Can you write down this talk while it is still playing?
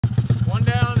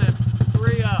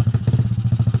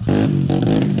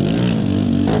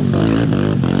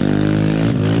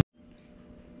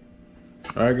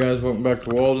Alright guys, welcome back to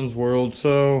Walden's World.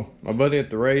 So, my buddy at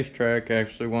the racetrack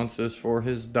actually wants this for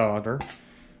his daughter,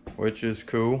 which is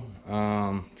cool.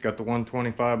 It's got the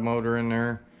 125 motor in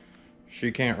there.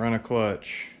 She can't run a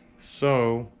clutch.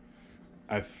 So,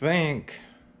 I think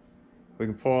we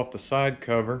can pull off the side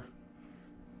cover,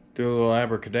 do a little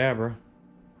abracadabra,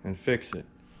 and fix it.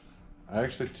 I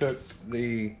actually took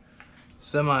the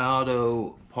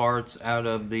semi-auto parts out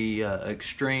of the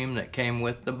Extreme that came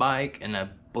with the bike, and I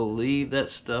believe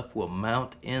that stuff will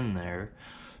mount in there.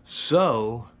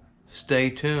 So stay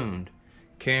tuned.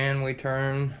 Can we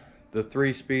turn the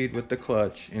 3-speed with the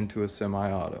clutch into a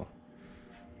semi-auto?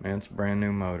 Man, it's a brand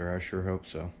new motor. I sure hope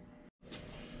so.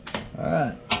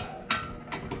 Alright, so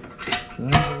then we're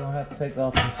gonna have to take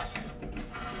off this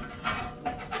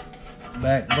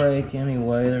back brake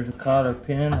anyway. There's a cotter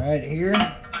pin right here.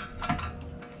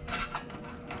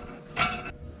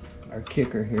 Our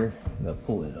kicker here, they'll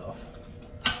pull it off.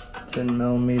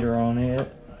 10mm on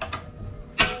it.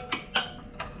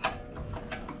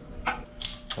 I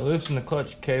loosened the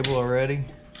clutch cable already.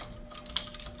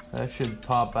 That should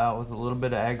pop out with a little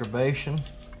bit of aggravation.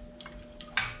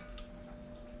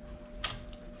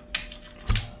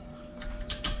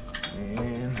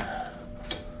 And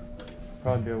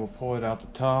probably be able to pull it out the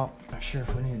top. Not sure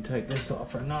if we need to take this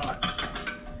off or not.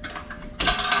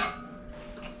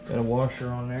 Got a washer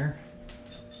on there.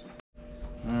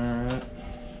 Alright.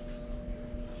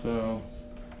 So,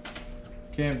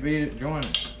 can't beat it, join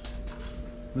it.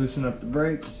 Loosen up the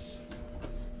brakes.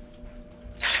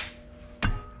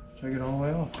 Take it all the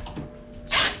way off.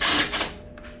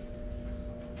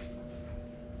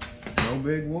 No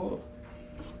big whoop.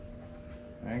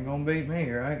 Ain't gonna beat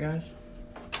me, right guys?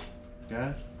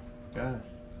 Guys.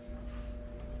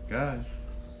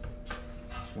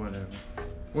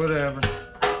 Whatever.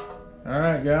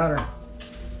 Alright, got her.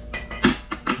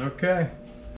 Okay.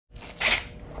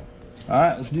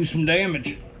 Alright, let's do some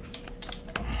damage.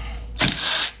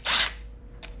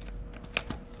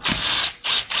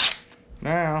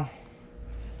 Now,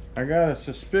 I got a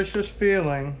suspicious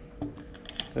feeling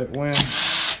that when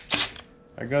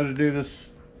I got to do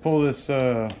this, pull this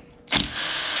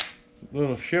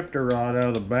little shifter rod out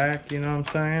of the back, you know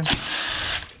what I'm saying?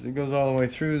 'Cause it goes all the way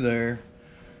through there,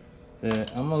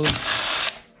 that I'm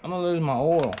gonna lose my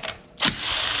oil.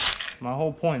 My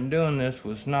whole point in doing this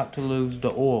was not to lose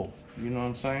the oil, you know what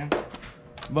I'm saying?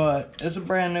 But it's a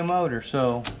brand new motor,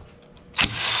 so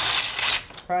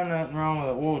probably nothing wrong with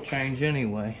an oil change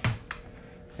anyway.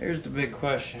 Here's the big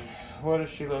question. What does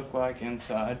she look like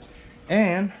inside?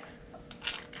 And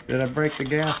did I break the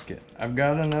gasket? I've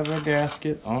got another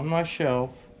gasket on my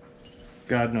shelf,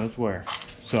 God knows where.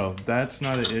 So that's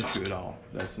not an issue at all.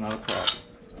 That's not a problem.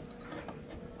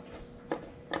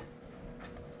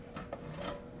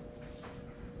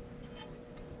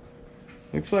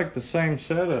 Looks like the same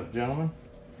setup, gentlemen.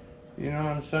 You know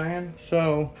what I'm saying?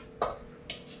 So,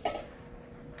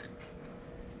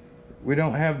 we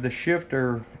don't have the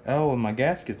shifter. Oh, and my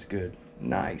gasket's good.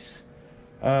 Nice.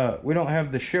 We don't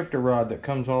have the shifter rod that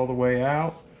comes all the way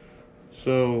out.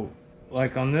 So,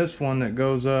 like on this one that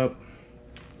goes up,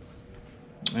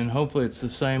 and hopefully it's the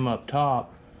same up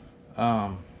top,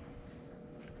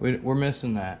 we're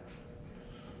missing that.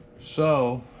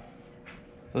 So,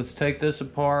 let's take this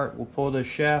apart. We'll pull this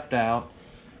shaft out,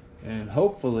 and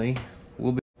hopefully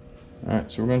we'll be... Alright,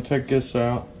 so we're going to take this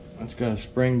out. It's got a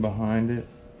spring behind it.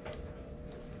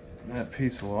 That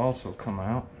piece will also come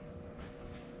out,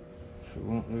 so we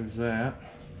won't lose that.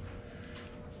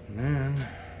 And then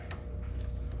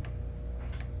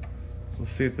we'll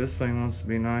see if this thing wants to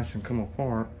be nice and come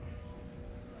apart.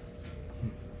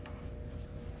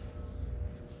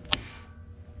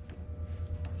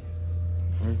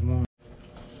 There's one.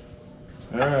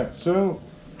 Alright, so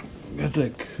got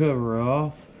that cover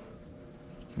off,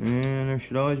 and there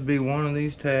should always be one of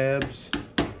these tabs.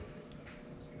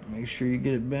 Make sure you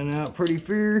get it bent out pretty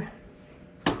fair.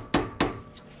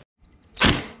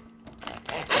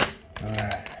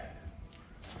 Alright.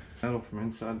 Metal from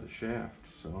inside the shaft,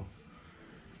 so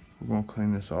we're gonna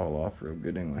clean this all off real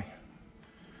good anyway.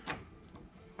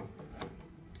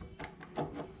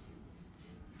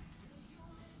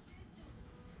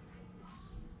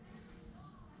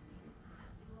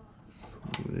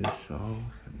 This off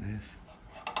and this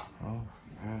off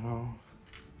and that off.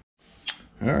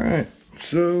 Alright,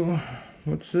 so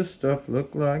what's this stuff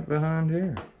look like behind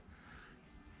here?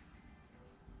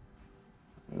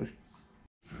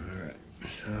 Alright,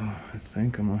 so I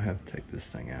think I'm gonna have to take this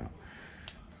thing out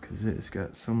because it's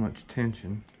got so much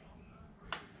tension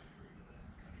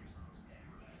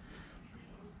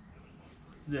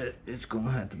that it's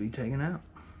gonna have to be taken out.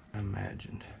 I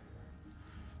imagined.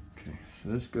 Okay, So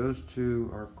this goes to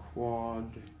our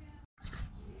quad.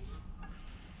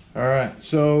 All right,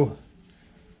 so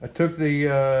I took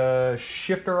the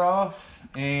shifter off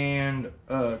and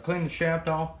cleaned the shaft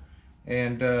off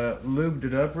and lubed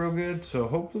it up real good. So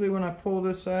hopefully when I pull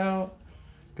this out,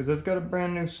 because it's got a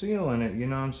brand new seal in it, you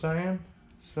know what I'm saying?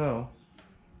 So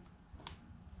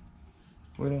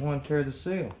we don't want to tear the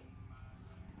seal.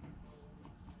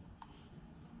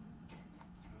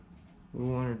 We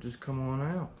want it to just come on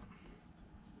out.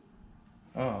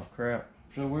 Oh crap.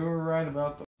 So we were right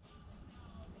about the...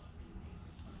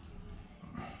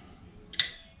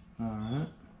 Alright.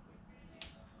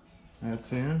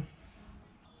 That's in.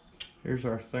 Here's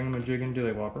our thingamajig and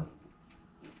dilly whopper.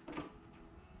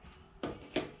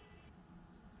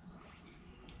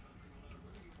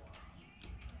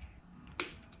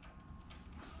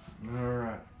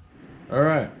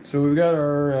 Alright, so we've got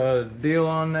our deal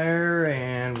on there,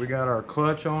 and we got our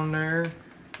clutch on there.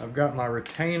 I've got my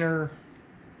retainer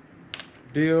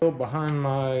deal behind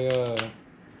my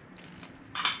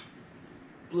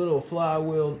little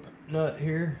flywheel nut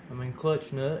here,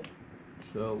 clutch nut.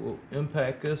 So we'll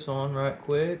impact this on right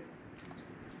quick.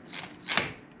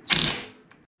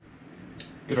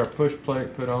 Get our push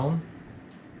plate put on.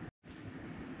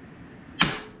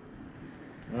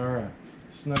 Alright,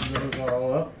 snug those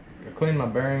all up. I cleaned my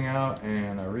bearing out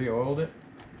and I re-oiled it.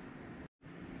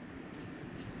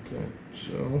 Okay,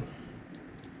 so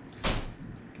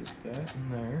get that in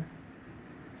there.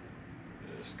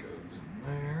 This goes in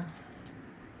there.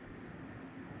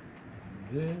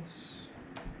 And this.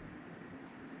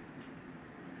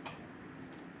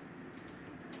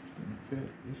 It's gonna fit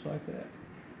just like that.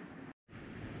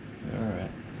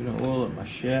 Alright, gonna oil up my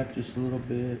shaft just a little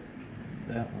bit. And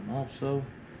that one also.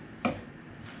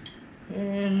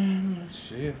 And let's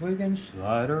see if we can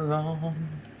slide her on.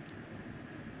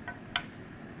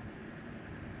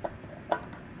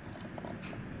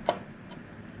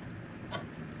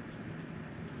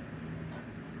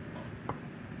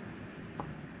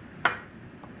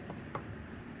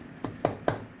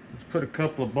 Let's put a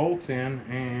couple of bolts in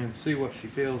and see what she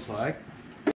feels like.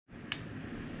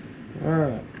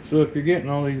 Alright, so if you're getting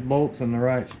all these bolts in the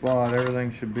right spot,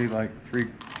 everything should be like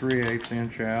 3/8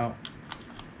 inch out.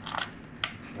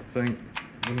 I think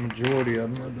the majority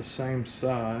of them are the same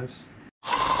size.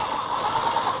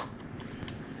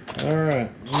 Alright,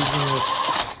 using this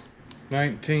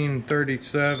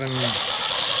 1937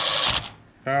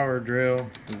 power drill.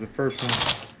 Is the first one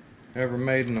ever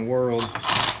made in the world.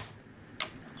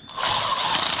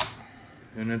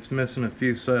 And it's missing a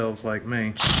few cells like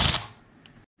me.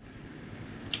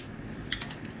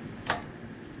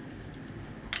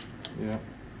 Yeah.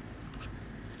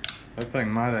 That thing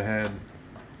might have had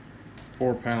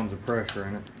 4 pounds of pressure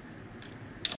in it.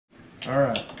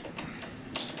 Alright,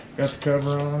 got the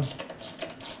cover on,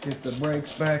 get the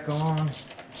brakes back on. Get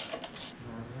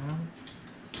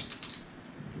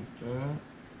that.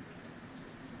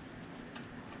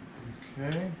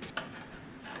 Okay.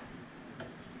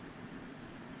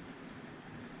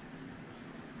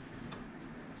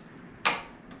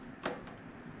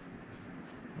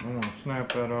 I'm going to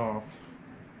snap that off.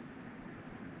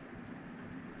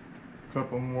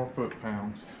 Couple more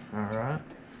foot-pounds. Alright.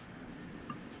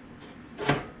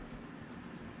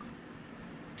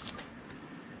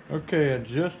 Okay, I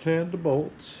just had the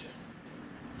bolts.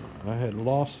 I had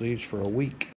lost these for a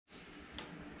week.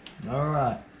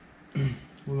 Alright.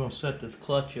 We're going to set this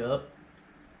clutch up.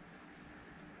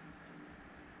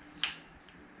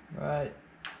 Right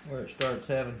where it starts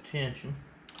having tension.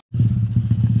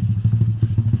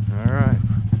 Alright.